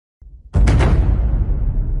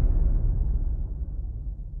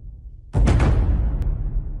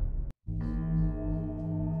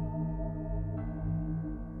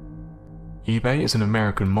eBay is an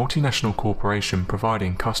American multinational corporation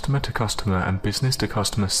providing customer-to-customer and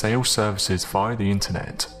business-to-customer sales services via the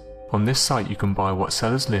internet. On this site you can buy what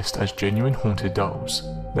sellers list as genuine haunted dolls.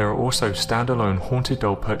 There are also standalone haunted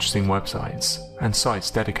doll purchasing websites and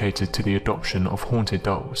sites dedicated to the adoption of haunted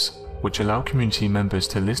dolls, which allow community members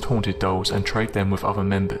to list haunted dolls and trade them with other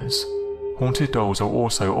members. Haunted dolls are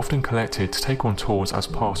also often collected to take on tours as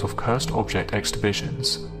part of cursed object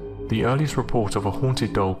exhibitions. The earliest report of a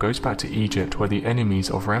haunted doll goes back to Egypt, where the enemies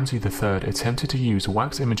of Ramses III attempted to use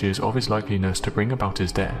wax images of his likeliness to bring about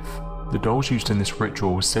his death. The dolls used in this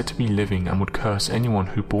ritual were said to be living and would curse anyone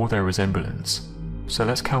who bore their resemblance. So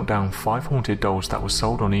let's count down 5 haunted dolls that were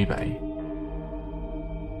sold on eBay.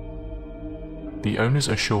 The owners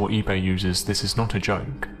assure eBay users this is not a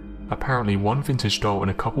joke. Apparently one vintage doll in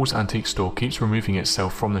a couple's antique store keeps removing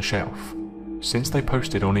itself from the shelf. Since they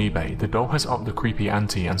posted on eBay, the doll has upped the creepy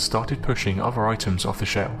ante and started pushing other items off the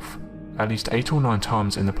shelf. At least 8 or 9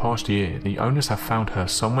 times in the past year, the owners have found her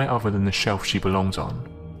somewhere other than the shelf she belongs on.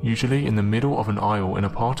 Usually in the middle of an aisle in a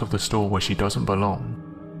part of the store where she doesn't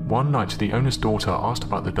belong. One night the owner's daughter asked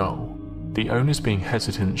about the doll. The owners, being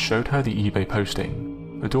hesitant, showed her the eBay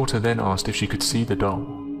posting. The daughter then asked if she could see the doll.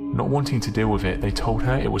 Not wanting to deal with it, they told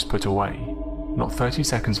her it was put away. Not 30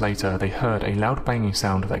 seconds later they heard a loud banging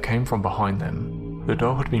sound that came from behind them. The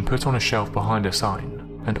doll had been put on a shelf behind a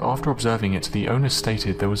sign, and after observing it the owners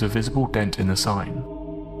stated there was a visible dent in the sign.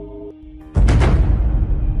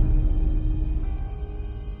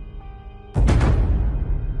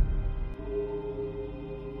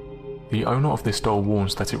 The owner of this doll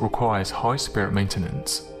warns that it requires high spirit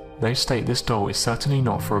maintenance. They state this doll is certainly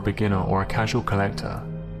not for a beginner or a casual collector.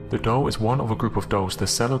 The doll is one of a group of dolls the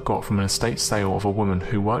seller got from an estate sale of a woman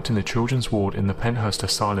who worked in the children's ward in the Penhurst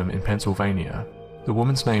Asylum in Pennsylvania. The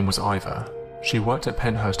woman's name was Ivor. She worked at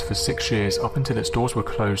Penhurst for 6 years up until its doors were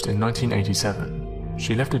closed in 1987.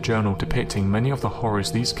 She left a journal depicting many of the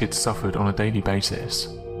horrors these kids suffered on a daily basis.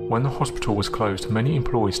 When the hospital was closed, many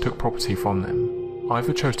employees took property from them.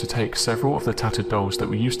 Ivor chose to take several of the tattered dolls that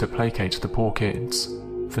were used to placate the poor kids.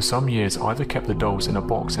 For some years, Ivor kept the dolls in a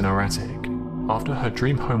box in her attic. After her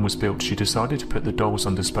dream home was built, she decided to put the dolls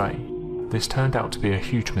on display. This turned out to be a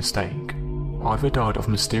huge mistake. Ivor died of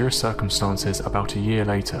mysterious circumstances about a year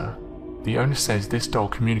later. The owner says this doll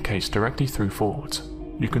communicates directly through thought.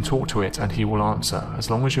 You can talk to it and he will answer, as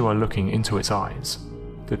long as you are looking into its eyes.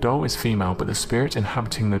 The doll is female, but the spirit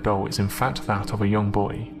inhabiting the doll is in fact that of a young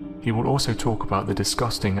boy. He will also talk about the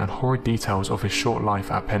disgusting and horrid details of his short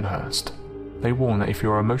life at Penhurst. They warn that if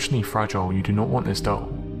you are emotionally fragile, you do not want this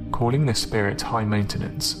doll, calling this spirit high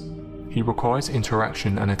maintenance. He requires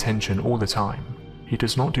interaction and attention all the time. He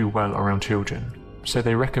does not do well around children, so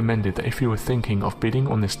they recommended that if you were thinking of bidding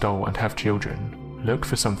on this doll and have children, look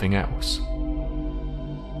for something else.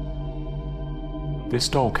 This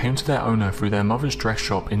doll came to their owner through their mother's dress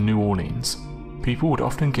shop in New Orleans. People would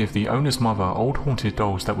often give the owner's mother old haunted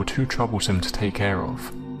dolls that were too troublesome to take care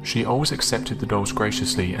of. She always accepted the dolls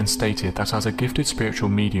graciously and stated that as a gifted spiritual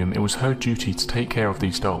medium it was her duty to take care of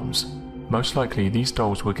these dolls. Most likely these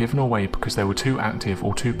dolls were given away because they were too active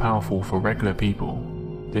or too powerful for regular people.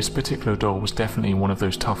 This particular doll was definitely one of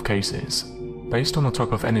those tough cases. Based on the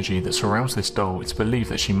type of energy that surrounds this doll, it's believed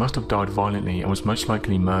that she must have died violently and was most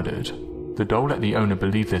likely murdered. The doll let the owner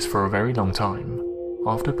believe this for a very long time.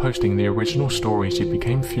 After posting the original story, she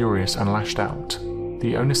became furious and lashed out.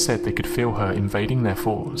 The owner said they could feel her invading their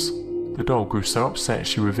floors. The doll grew so upset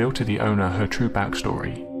she revealed to the owner her true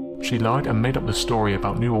backstory. She lied and made up the story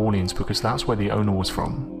about New Orleans because that's where the owner was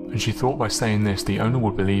from, and she thought by saying this the owner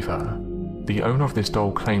would believe her. The owner of this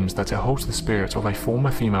doll claims that it holds the spirit of a former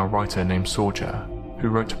female writer named Sorcha, who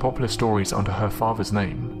wrote popular stories under her father's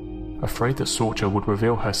name. Afraid that Sorcha would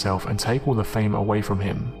reveal herself and take all the fame away from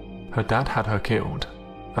him, her dad had her killed.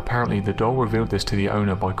 Apparently the doll revealed this to the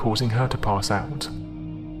owner by causing her to pass out.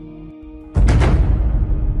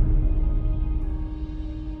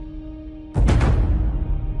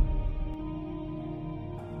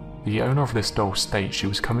 The owner of this doll states she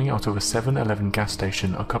was coming out of a 7-Eleven gas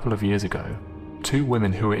station a couple of years ago. 2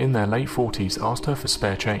 women who were in their late 40s asked her for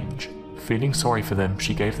spare change. Feeling sorry for them,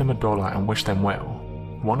 she gave them $1 and wished them well.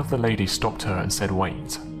 One of the ladies stopped her and said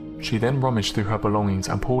wait. She then rummaged through her belongings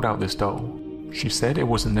and pulled out this doll. She said it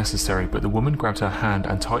wasn't necessary, but the woman grabbed her hand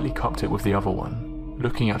and tightly cupped it with the other one.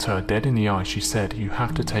 Looking at her dead in the eye, she said, "You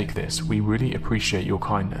have to take this, we really appreciate your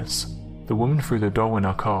kindness." The woman threw the doll in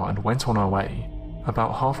her car and went on her way.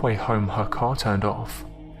 About halfway home her car turned off.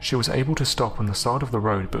 She was able to stop on the side of the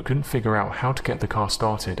road but couldn't figure out how to get the car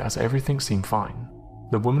started as everything seemed fine.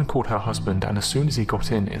 The woman called her husband and as soon as he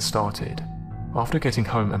got in it started. After getting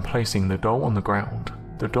home and placing the doll on the ground,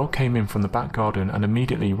 The dog came in from the back garden and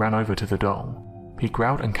immediately ran over to the doll. He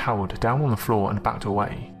growled and cowered down on the floor and backed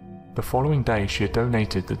away. The following day she had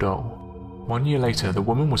donated the doll. 1 year later, the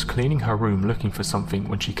woman was cleaning her room looking for something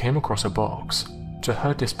when she came across a box. To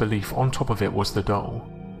her disbelief, on top of it was the doll.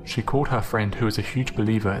 She called her friend, who is a huge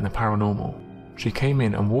believer in the paranormal. She came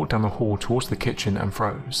in and walked down the hall towards the kitchen and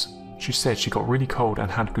froze. She said she got really cold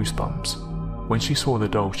and had goosebumps. When she saw the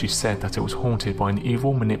doll, she said that it was haunted by an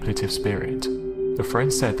evil, manipulative spirit. The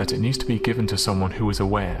friend said that it needs to be given to someone who is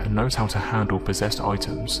aware and knows how to handle possessed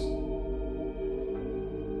items.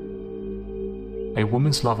 A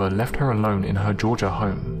woman's lover left her alone in her Georgia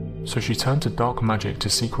home, so she turned to dark magic to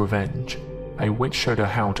seek revenge. A witch showed her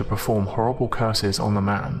how to perform horrible curses on the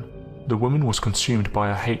man. The woman was consumed by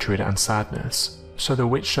her hatred and sadness, so the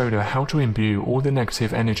witch showed her how to imbue all the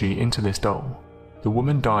negative energy into this doll. The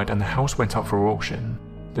woman died and the house went up for auction.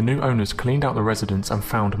 The new owners cleaned out the residence and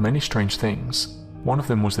found many strange things. One of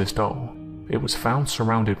them was this doll. It was found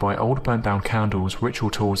surrounded by old burnt down candles,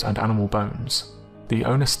 ritual tools and animal bones. The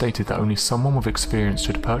owner stated that only someone with experience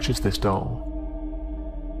should purchase this doll.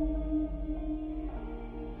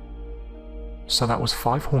 So that was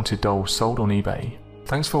 5 haunted dolls sold on eBay.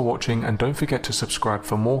 Thanks for watching and don't forget to subscribe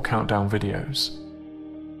for more countdown videos.